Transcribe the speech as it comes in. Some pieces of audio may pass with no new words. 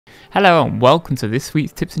Hello and welcome to this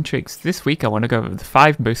week's tips and tricks. This week I want to go over the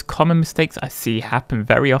 5 most common mistakes I see happen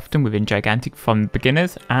very often within Gigantic from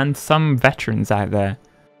beginners and some veterans out there.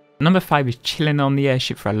 Number 5 is chilling on the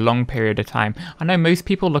airship for a long period of time. I know most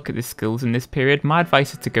people look at the skills in this period. My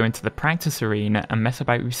advice is to go into the practice arena and mess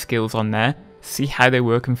about with skills on there, see how they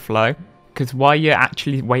work and flow. Because while you're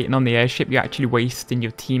actually waiting on the airship, you're actually wasting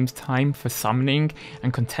your team's time for summoning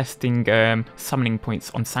and contesting summoning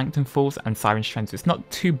points on Sanctum Falls and Siren Strands. It's not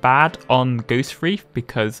too bad on Ghost Reef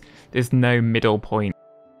because there's no middle point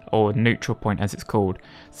or neutral point as it's called.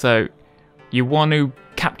 So you want to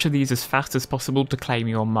capture these as fast as possible to claim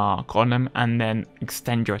your mark on them and then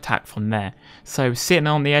extend your attack from there. So sitting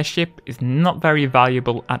on the airship is not very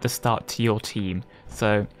valuable at the start to your team.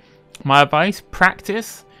 So my advice,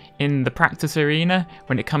 practice in the practice arena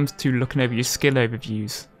when it comes to looking over your skill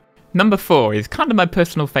overviews. Number 4 is kind of my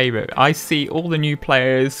personal favourite. I see all the new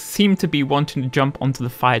players seem to be wanting to jump onto the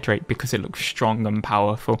fire drake because it looks strong and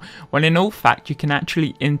powerful, when in all fact you can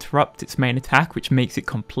actually interrupt its main attack, which makes it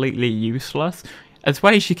completely useless. As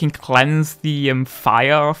well as you can cleanse the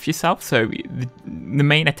fire off yourself, so the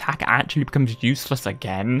main attack actually becomes useless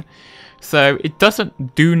again. So it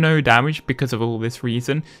doesn't do no damage because of all this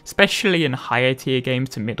reason, especially in higher tier games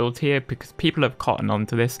to middle tier, because people have cottoned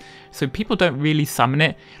onto this. So people don't really summon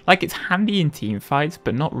it. Like, it's handy in team fights,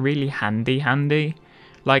 but not really handy.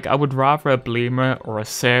 Like, I would rather a Bloomer or a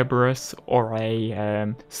Cerberus or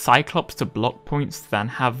a Cyclops to block points than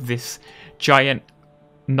have this giant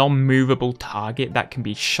non-movable target that can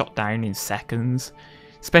be shot down in seconds.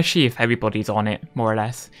 Especially if everybody's on it, more or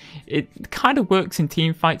less. It kind of works in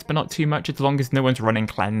team fights, but not too much, as long as no one's running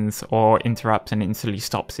cleanse or interrupts and instantly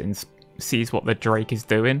stops it and sees what the Drake is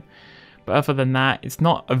doing. But other than that, it's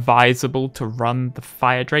not advisable to run the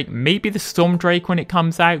Fire Drake. Maybe the Storm Drake when it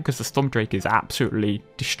comes out, because the Storm Drake is absolutely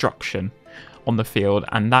destruction on the field,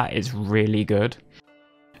 and that is really good.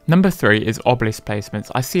 Number 3 is obelisk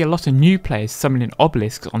placements. I see a lot of new players summoning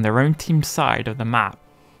obelisks on their own team side of the map.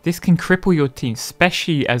 This can cripple your team,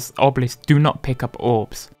 especially as obelisks do not pick up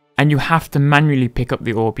orbs, and you have to manually pick up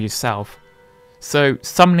the orb yourself. So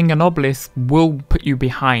summoning an obelisk will put you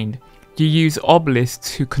behind. You use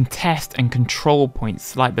obelisks to contest and control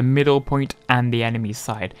points like the middle point and the enemy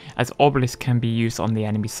side, as obelisks can be used on the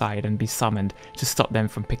enemy side and be summoned to stop them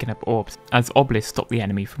from picking up orbs, as obelisks stop the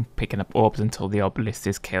enemy from picking up orbs until the obelisk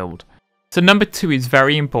is killed. So number 2 is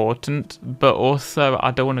very important, but also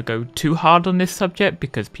I don't want to go too hard on this subject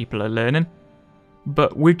because people are learning.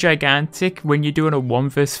 But with Gigantic, when you're doing a 1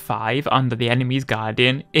 vs 5 under the enemy's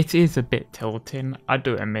Guardian, it is a bit tilting, I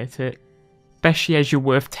do admit it. Especially as you're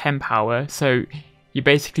worth 10 power, so you're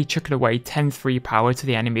basically chucking away 10-3 power to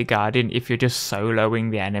the enemy Guardian if you're just soloing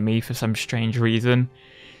the enemy for some strange reason.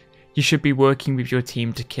 You should be working with your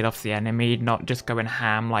team to kill off the enemy, not just going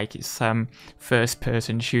ham like it's some first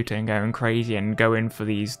person shooter and going crazy and going for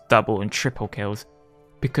these double and triple kills.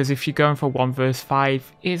 Because if you're going for 1 vs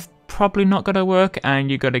 5, it's probably not going to work and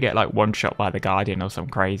you're going to get like one shot by the Guardian or some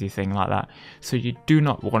crazy thing like that. So you do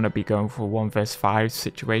not want to be going for 1 vs 5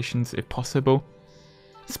 situations if possible.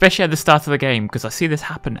 Especially at the start of the game, because I see this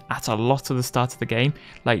happen at a lot of the start of the game.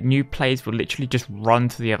 Like, new players will literally just run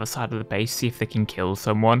to the other side of the base, see if they can kill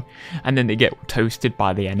someone, and then they get toasted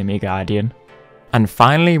by the enemy Guardian. And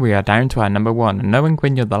finally, we are down to our number 1, knowing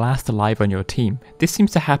when you're the last alive on your team. This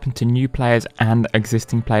seems to happen to new players and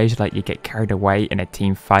existing players, like you get carried away in a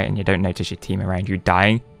team fight and you don't notice your team around you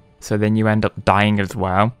dying, so then you end up dying as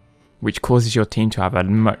well, which causes your team to have a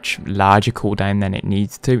much larger cooldown than it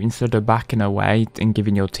needs to. Instead of backing away and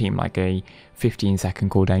giving your team like a 15-second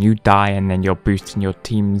cooldown, you die and then you're boosting your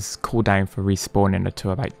team's cooldown for respawning to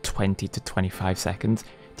about 20 to 25 seconds,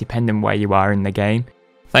 depending where you are in the game.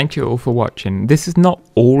 Thank you all for watching. This is not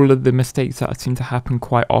all of the mistakes that seem to happen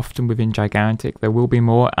quite often within Gigantic. There will be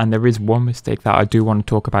more, and there is one mistake that I do want to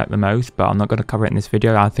talk about the most, but I'm not going to cover it in this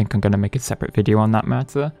video. I think I'm going to make a separate video on that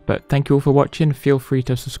matter. But thank you all for watching. Feel free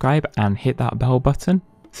to subscribe and hit that bell button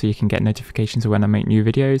so you can get notifications when I make new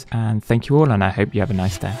videos. And thank you all, and I hope you have a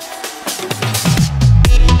nice day.